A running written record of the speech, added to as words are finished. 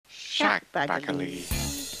Baggally.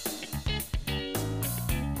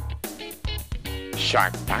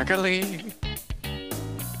 Shack Baggally.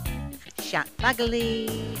 Shack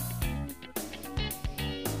Baggally.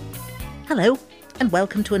 Hello, and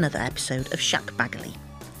welcome to another episode of Shack Baggally.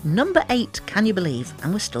 Number 8, can you believe?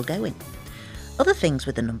 And we're still going. Other things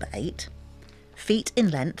with the number 8. Feet in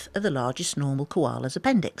length of the largest normal koala's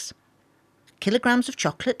appendix. Kilograms of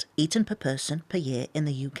chocolate eaten per person per year in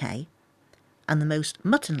the UK. And the most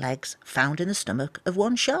mutton legs found in the stomach of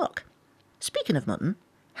one shark. Speaking of mutton,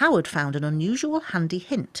 Howard found an unusual handy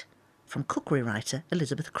hint from cookery writer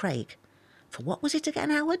Elizabeth Craig. For what was it again,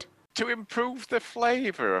 Howard? To improve the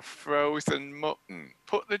flavour of frozen mutton,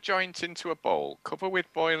 put the joint into a bowl, cover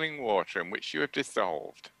with boiling water in which you have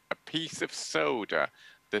dissolved a piece of soda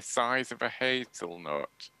the size of a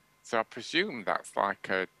hazelnut. So I presume that's like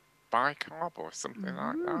a bicarb or something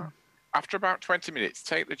like that. After about 20 minutes,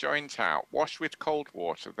 take the joint out, wash with cold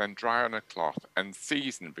water, then dry on a cloth and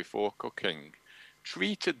season before cooking.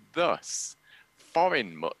 Treated thus,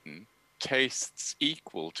 foreign mutton tastes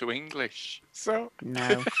equal to English. So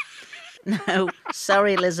No. No.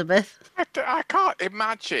 Sorry, Elizabeth. I can't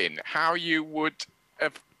imagine how you would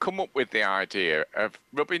have come up with the idea of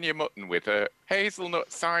rubbing your mutton with a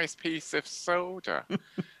hazelnut-sized piece of soda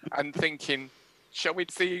and thinking, shall we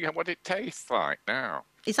see what it tastes like now?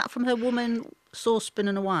 Is that from her woman, saucepan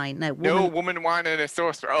and a wine? No, woman... No, woman, wine and a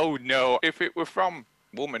saucepan. Oh, no. If it were from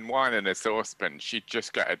woman, wine and a saucepan, she'd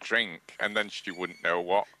just get a drink and then she wouldn't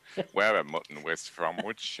know where her mutton was from,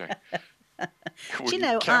 would she? Do you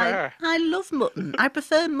know, I love mutton. I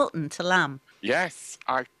prefer mutton to lamb. Yes,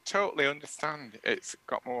 I totally understand. It's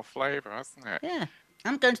got more flavour, hasn't it? Yeah.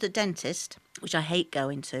 I'm going to the dentist, which I hate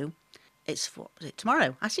going to. It's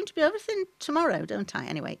tomorrow. I seem to be everything tomorrow, don't I?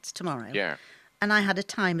 Anyway, it's tomorrow. Yeah. And I had a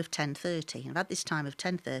time of 10:30. I've had this time of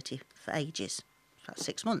 10:30 for ages, about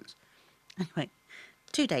 6 months. Anyway,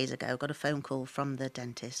 2 days ago, got a phone call from the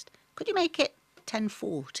dentist. Could you make it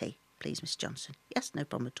 10:40, please, Miss Johnson? Yes, no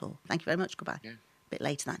problem at all. Thank you very much. Goodbye. Yeah. A bit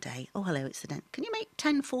later that day. Oh, hello, it's the dentist. Can you make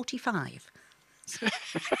 10:45?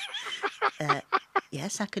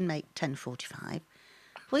 Yes, I can make 10:45.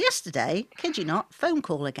 Well, yesterday, kid you not, phone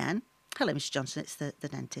call again. Hello, Miss Johnson, it's the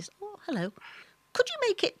dentist. Oh, hello. Could you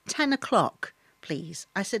make it 10 o'clock, please?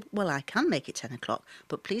 I said, well, I can make it 10 o'clock,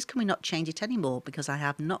 but please can we not change it anymore because I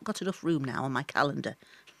have not got enough room now on my calendar.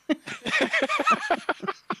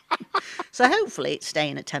 So hopefully it's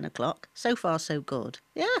staying at 10 o'clock. So far, so good.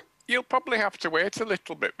 Yeah. You'll probably have to wait a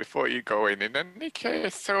little bit before you go in any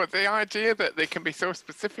case. So the idea that they can be so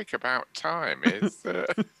specific about time is...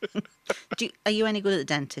 Are you any good at the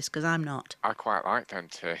dentist? Because I'm not. I quite like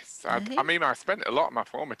dentists. I mean, I spent a lot of my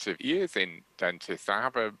formative years in dentists. I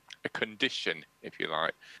have a condition, if you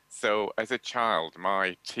like. So as a child,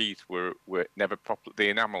 my teeth were never properly... The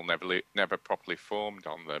enamel never properly formed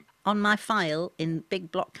on them. On my file, in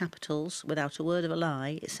big block capitals, without a word of a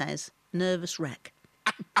lie, it says, nervous wreck.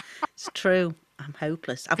 It's true. I'm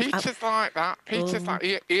hopeless. Peter's like that. Peter's like...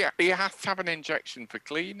 He has to have an injection for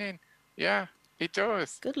cleaning. Yeah, he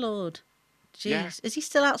does. Good Lord. Jeez. Yeah. Is he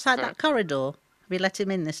still outside that corridor? Have you let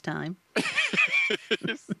him in this time?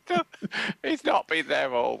 He's not been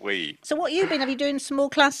there all week. So what have you been? Have you doing some more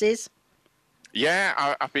classes?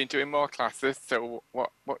 Yeah, I've been doing more classes. So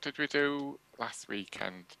what did we do last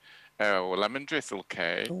weekend? Lemon drizzle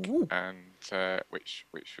cake, and which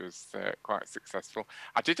was quite successful.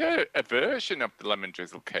 I did a version of the lemon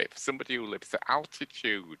drizzle cake for somebody who lives at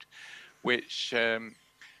altitude, which you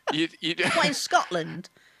What, in Scotland?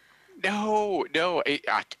 No,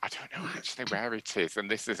 I don't know actually where it is, and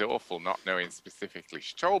this is awful not knowing specifically.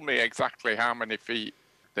 She told me exactly how many feet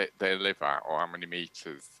they live at, or how many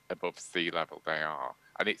meters above sea level they are,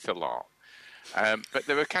 and it's a lot. But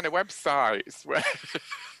there are kind of websites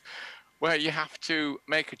where you have to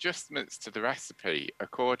make adjustments to the recipe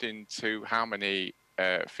according to how many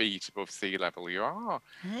feet above sea level you are.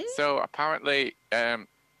 Hey? So apparently, I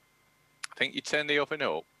think you turn the oven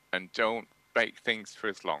up and don't bake things for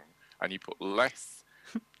as long, and you put less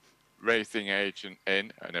raising agent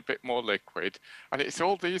in and a bit more liquid, and it's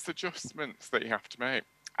all these adjustments that you have to make.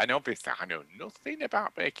 And obviously, I know nothing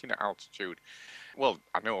about baking at altitude. Well,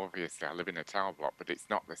 I know obviously I live in a tower block, but it's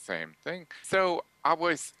not the same thing. So it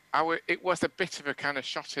was a bit of a kind of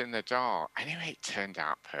shot in the dark. Anyway, it turned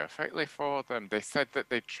out perfectly for them. They said that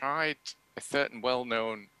they tried a certain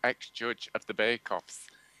well-known ex-judge of the Bake Off's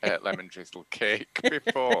lemon drizzle cake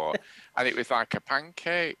before, and it was like a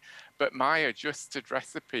pancake. But my adjusted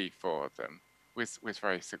recipe for them was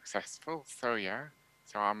very successful. So yeah,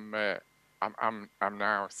 so I'm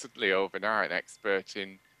now suddenly overnight an expert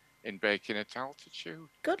in in baking at altitude.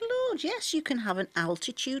 Good Lord, yes, you can have an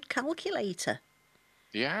altitude calculator.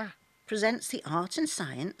 Yeah. Presents the art and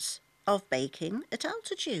science of baking at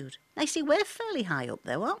altitude. Now, see, we're fairly high up,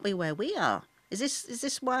 though, aren't we, where we are? Is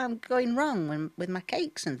this why I'm going wrong with my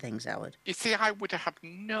cakes and things, Howard? You see, I would have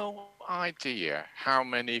no idea how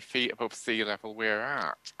many feet above sea level we're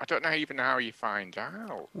at. I don't know even how you find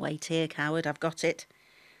out. Wait here, Howard, I've got it.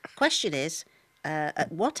 Question is, at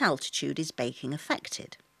what altitude is baking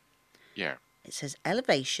affected? Yeah. It says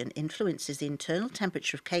elevation influences the internal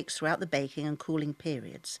temperature of cakes throughout the baking and cooling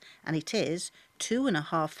periods, and it is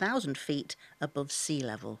 2,500 feet above sea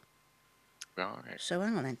level. Right. So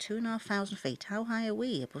hang on then, 2,500 feet. How high are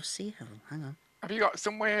we above sea level? Hang on. Have you got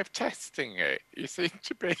some way of testing it? You seem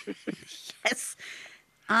to be. Yes,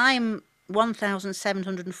 I'm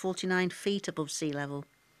 1,749 feet above sea level.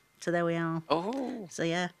 So there we are. Oh. So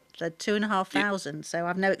yeah, so 2,500. So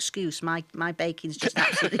I've no excuse. My baking's just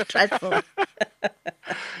absolutely dreadful.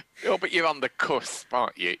 Oh, but you're on the cusp,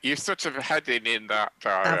 aren't you? You're sort of heading in that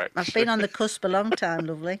direction. I've been on the cusp a long time,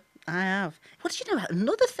 lovely. I have. What do you know?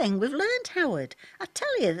 Another thing we've learned, Howard. I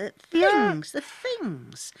tell you, the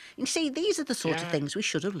things. You see, these are the sort of things we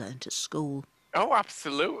should have learnt at school. Oh,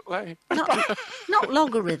 absolutely. Not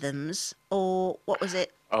logarithms or what was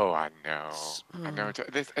it? Oh, I know. I know.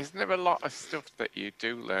 Isn't there a lot of stuff that you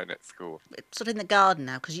do learn at school? Sort of in the garden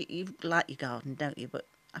now, because you like your garden, don't you? But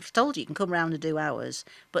I've told you can come round and do ours.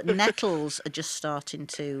 But nettles are just starting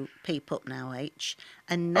to peep up now, H.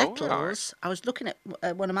 And nettles, I was looking at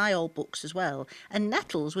one of my old books as well, and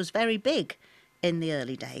nettles was very big in the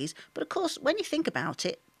early days. But of course, when you think about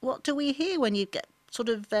it, what do we hear when you get sort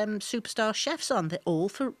of superstar chefs on? They're all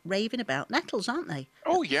for raving about nettles, aren't they?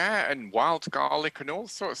 Oh yeah, and wild garlic and all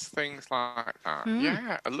sorts of things like that.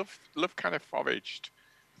 Yeah, I love kind of foraged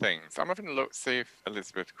things. I'm having a look see if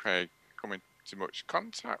Elizabeth Craig come into much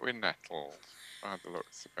contact with nettles by the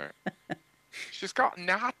looks of it. She's got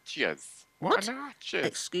natches. What are natches?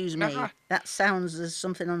 Excuse me, that sounds as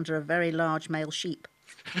something under a very large male sheep.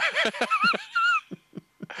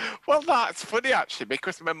 Well, that's funny actually,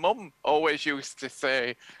 because my mum always used to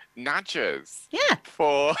say nadgers. Yeah.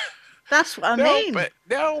 For that's what I mean.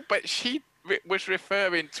 But she was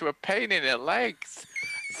referring to a pain in her legs.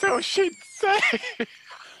 So she'd say,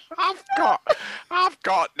 I've got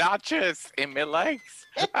nadgers in my legs.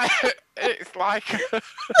 It's like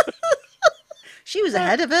she was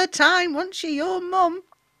ahead of her time, wasn't she, your mum?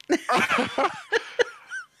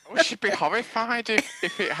 Well, she'd be horrified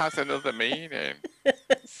if it has another meaning.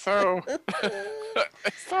 So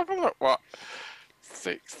let's have a look. What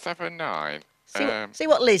 6, 7, 9? See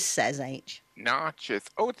what Liz says, H. Narches.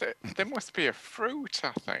 Oh, there must be a fruit,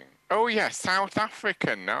 I think. Oh yeah, South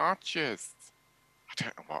African narches. I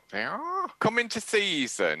don't know what they are. Come into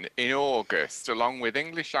season in August, along with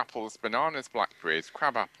English apples, bananas, blackberries,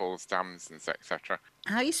 crab apples, damsons, etc.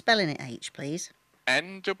 How are you spelling it, H, please?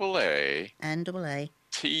 N-double-A. N-double-A.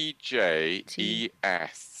 T-J-E-S.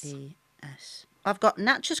 E-S. I've got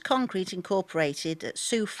Natchez Concrete Incorporated at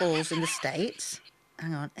Sioux Falls in the States.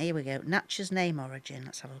 Hang on, here we go. Natchez name origin.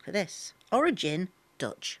 Let's have a look at this. Origin,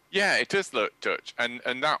 Dutch. Yeah, it does look Dutch. And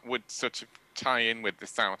that would sort of tie in with the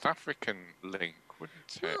South African link,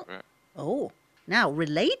 wouldn't it? But... Oh, now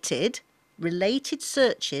related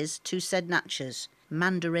searches to said Natchez.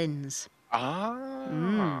 Mandarins.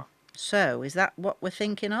 Ah. So, is that what we're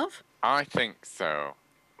thinking of? I think so.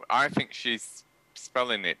 I think she's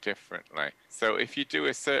spelling it differently. So if you do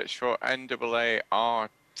a search for N-double-A-R-T-J-I-E,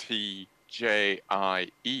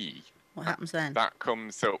 what happens then? That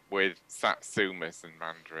comes up with satsumas and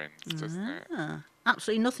mandarins, doesn't it?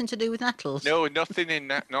 Absolutely nothing to do with nettles. No, nothing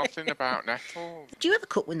about nettles. Do you ever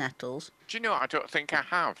cook with nettles? Do you know, I don't think I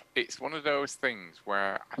have. It's one of those things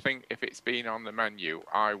where I think if it's been on the menu,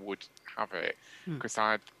 I would have it. Because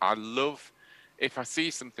I love, if I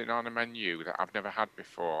see something on a menu that I've never had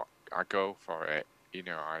before, I go for it. You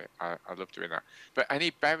know, I love doing that. But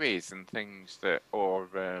any berries and things that, or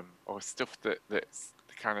stuff that's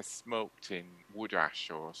kind of smoked in wood ash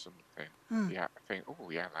or something. Yeah, I think, oh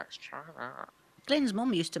yeah, let's try that. Glyn's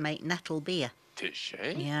mum used to make nettle beer. Did she?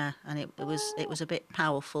 Yeah, and it was a bit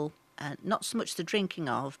powerful. Not so much the drinking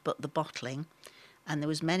of, but the bottling. And there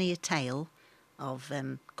was many a tale of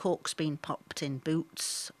corks being popped in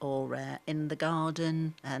boots or in the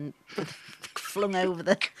garden and flung over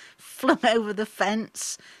the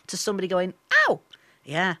fence to somebody going, "Ow!"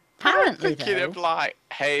 Yeah, apparently I'm thinking of like,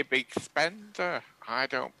 "Hey, big spender, I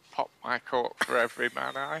don't pop my cork for every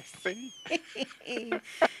man I see.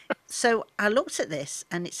 So I looked at this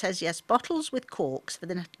and it says, yes, bottles with corks for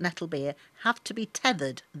the nettle beer have to be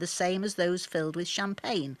tethered the same as those filled with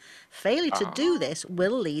champagne. Failure to do this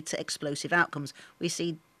will lead to explosive outcomes. We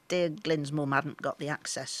see dear Glyn's mum hadn't got the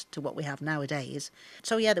access to what we have nowadays.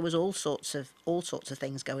 So yeah, there was all sorts of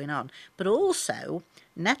things going on. But also,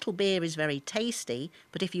 nettle beer is very tasty,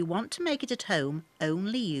 but if you want to make it at home,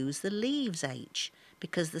 only use the leaves, H,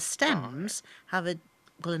 because the stems have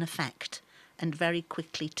an effect. And very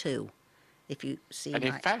quickly too, if you see An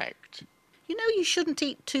effect? You know, you shouldn't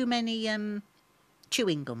eat too many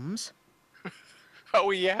chewing gums.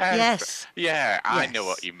 Oh, yes. Yes. Yeah, I know Yes.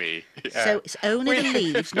 what you mean. Yeah. So it's only the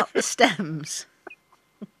leaves, not the stems.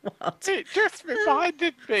 What? It just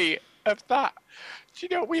reminded me of that. Do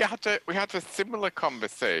you know, we had a similar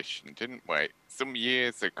conversation, didn't we, some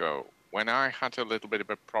years ago when I had a little bit of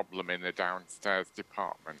a problem in the downstairs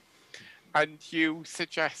department. And you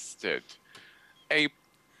suggested a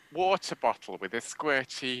water bottle with a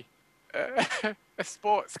squirty, a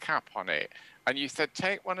sports cap on it. And you said,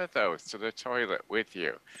 take one of those to the toilet with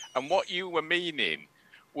you. And what you were meaning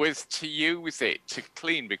was to use it to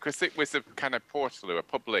clean, because it was a kind of portaloo, a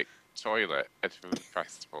public toilet at a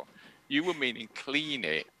festival. You were meaning clean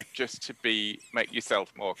it just to make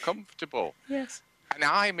yourself more comfortable. Yes. And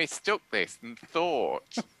I mistook this and thought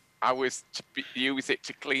I was to use it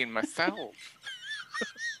to clean myself.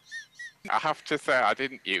 I have to say I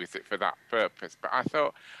didn't use it for that purpose, but I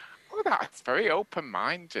thought, oh, that's very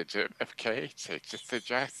open-minded of Katie to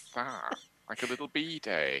suggest that, like a little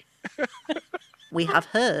B-day. We have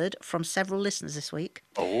heard from several listeners this week.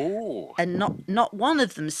 Oh. And not one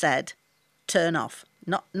of them said, turn off.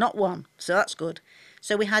 Not one. So that's good.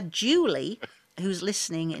 So we had Julie, who's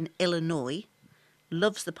listening in Illinois,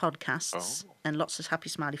 loves the podcasts and lots of happy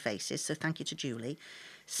smiley faces. So thank you to Julie.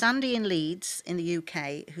 Sandy in Leeds in the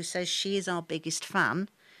UK, who says she is our biggest fan.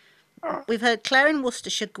 We've heard Claire in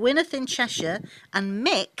Worcestershire, Gwyneth in Cheshire, and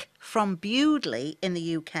Mick from Bewdley in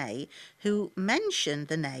the UK, who mentioned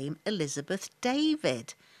the name Elizabeth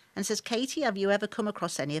David and says, Katie, have you ever come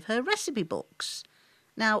across any of her recipe books?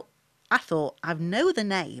 Now, I thought, I know the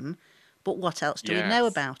name, but what else do we know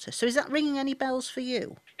about her? So is that ringing any bells for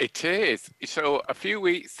you? It is. So a few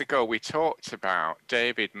weeks ago, we talked about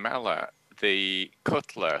David Mellor, the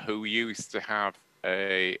cutler who used to have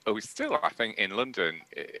who's still, I think, in London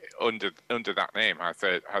under that name, has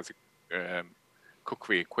a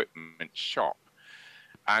cookery equipment shop.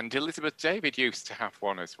 And Elizabeth David used to have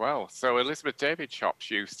one as well. So Elizabeth David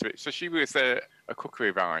shops used to it. So she was a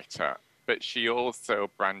cookery writer, but she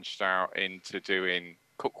also branched out into doing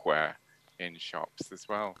cookware in shops as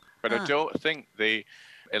well. But I don't think the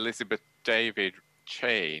Elizabeth David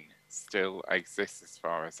chain still exists as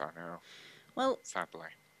far as I know. Well, sadly.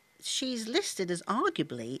 She's listed as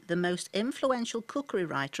arguably the most influential cookery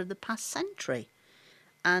writer of the past century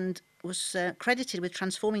and was credited with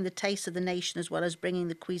transforming the taste of the nation as well as bringing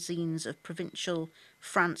the cuisines of provincial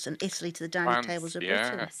France and Italy to the dining tables of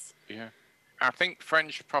Britain. Yes, yeah. I think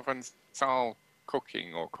French Provençal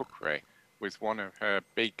cooking or cookery was one of her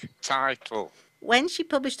big titles. When she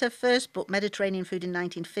published her first book, Mediterranean Food, in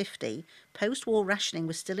 1950, post-war rationing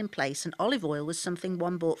was still in place and olive oil was something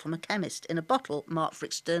one bought from a chemist in a bottle marked for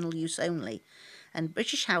external use only. And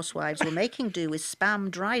British housewives were making do with spam,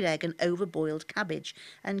 dried egg and overboiled cabbage.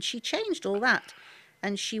 And she changed all that.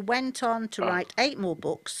 And she went on to write 8 more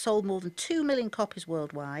books, sold more than 2 million copies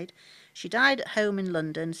worldwide. She died at home in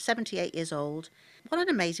London, 78 years old. What an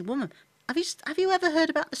amazing woman. Have you ever heard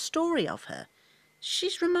about the story of her?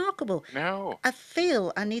 She's remarkable. No. I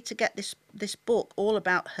feel I need to get this book all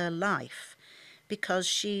about her life because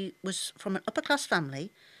she was from an upper-class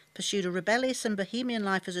family, pursued a rebellious and bohemian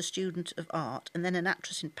life as a student of art and then an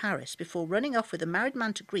actress in Paris before running off with a married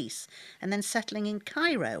man to Greece and then settling in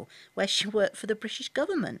Cairo, where she worked for the British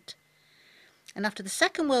government. And after the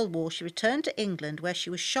Second World War, she returned to England, where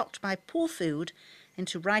she was shocked by poor food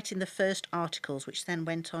into writing the first articles, which then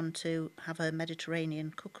went on to have her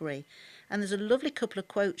Mediterranean cookery. And there's a lovely couple of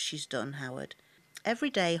quotes she's done, Howard. Every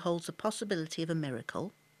day holds the possibility of a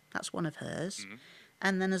miracle. That's one of hers. Mm-hmm.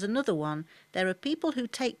 And then there's another one. There are people who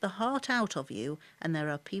take the heart out of you, and there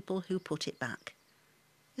are people who put it back.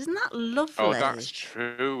 Isn't that lovely? Oh, that's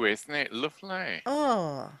true, isn't it? Lovely.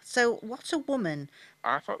 Oh, so what a woman.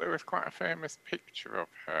 I thought there was quite a famous picture of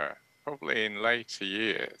her, probably in later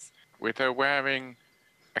years, with her wearing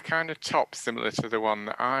a kind of top similar to the one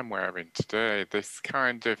that I'm wearing today, this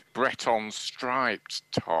kind of Breton striped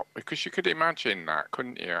top, because you could imagine that,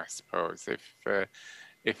 couldn't you, I suppose,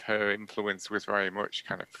 if her influence was very much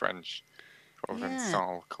kind of French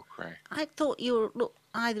Provençal cookery. I thought you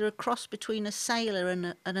either a cross between a sailor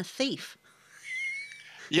and a thief.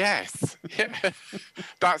 Yes, yeah.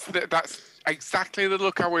 That's exactly the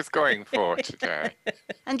look I was going for today.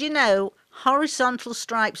 And you know, horizontal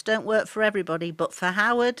stripes don't work for everybody, but for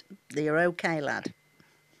Howard, you're okay, lad.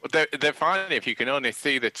 Well, they're fine if you can only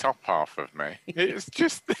see the top half of me. It's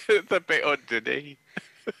just the bit underneath.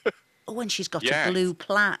 Oh, and she's got Yes. a blue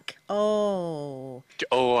plaque. Oh,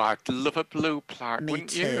 Oh, I'd love a blue plaque, me wouldn't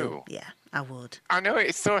too. you? Yeah, I would. I know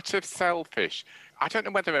it's sort of selfish. I don't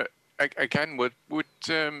know whether, again, would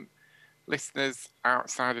listeners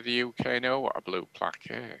outside of the UK know what a blue plaque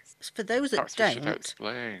is? For those that Perhaps we should don't,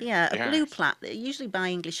 explain. yeah, a blue Yes. plaque, they're usually by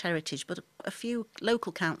English Heritage, but a few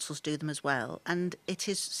local councils do them as well. And it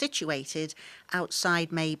is situated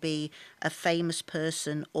outside maybe a famous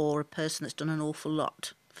person or a person that's done an awful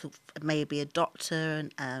lot. Maybe a doctor,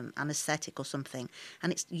 an anaesthetic or something.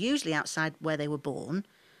 And it's usually outside where they were born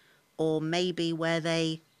or maybe where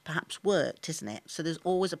they perhaps worked, isn't it? So there's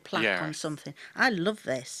always a plaque on Yes. something. I love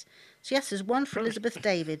this. So yes, there's one for Elizabeth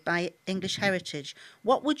David by English Heritage.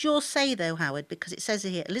 What would yours say though, Howard? Because it says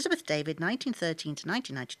here, Elizabeth David, 1913 to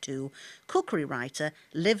 1992, cookery writer,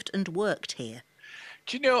 lived and worked here.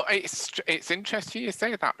 Do you know, it's interesting you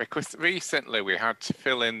say that because recently we had to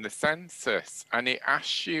fill in the census and it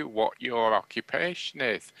asks you what your occupation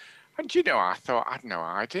is. And you know, I thought, I had no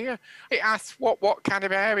idea. It asks what kind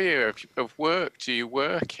of area of work do you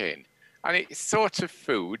work in? And it's sort of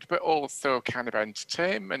food, but also kind of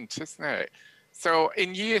entertainment, isn't it? So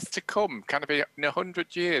in years to come, kind of in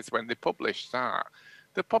 100 years when they publish that,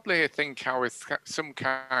 they'll probably think I was some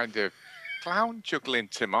kind of clown juggling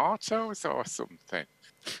tomatoes or something.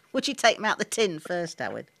 Would you take them out the tin first,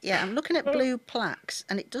 Howard? Yeah, I'm looking at blue plaques,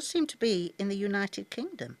 and it does seem to be in the United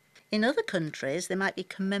Kingdom. In other countries, there might be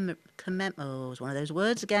oh, it's one of those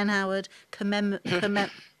words again, Howard. Anemone.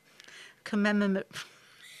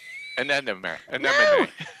 Anemone.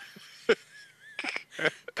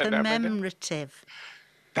 Commemorative.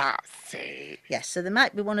 That's it. Yes, so there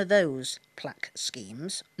might be one of those plaque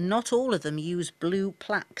schemes. Not all of them use blue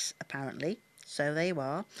plaques, apparently. So there you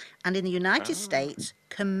are. And in the United States,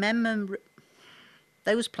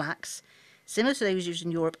 those plaques, similar to those used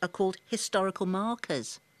in Europe, are called historical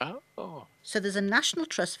markers. Oh. So there's a National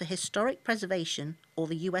Trust for Historic Preservation, or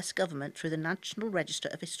the US government, through the National Register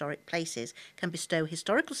of Historic Places, can bestow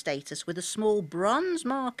historical status with a small bronze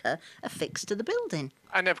marker affixed to the building.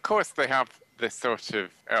 And of course they have the sort of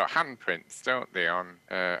handprints, don't they, on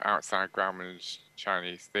outside Grauman's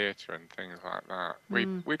Chinese Theatre and things like that.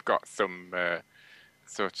 We've got some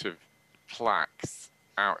sort of plaques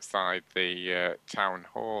outside the town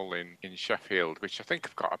hall in Sheffield, which I think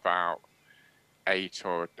have got about 8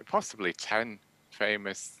 or possibly 10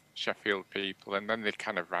 famous Sheffield people, and then they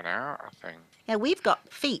kind of ran out, I think. Yeah, we've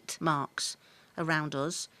got feet marks around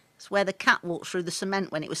us. It's where the cat walked through the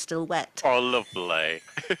cement when it was still wet. Oh, lovely.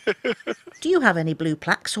 Do you have any blue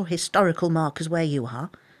plaques or historical markers where you are?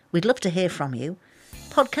 We'd love to hear from you.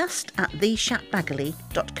 Podcast at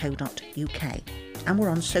theshatbaggerly.co.uk. And we're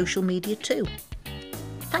on social media too.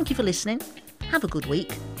 Thank you for listening. Have a good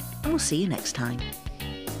week, and we'll see you next time.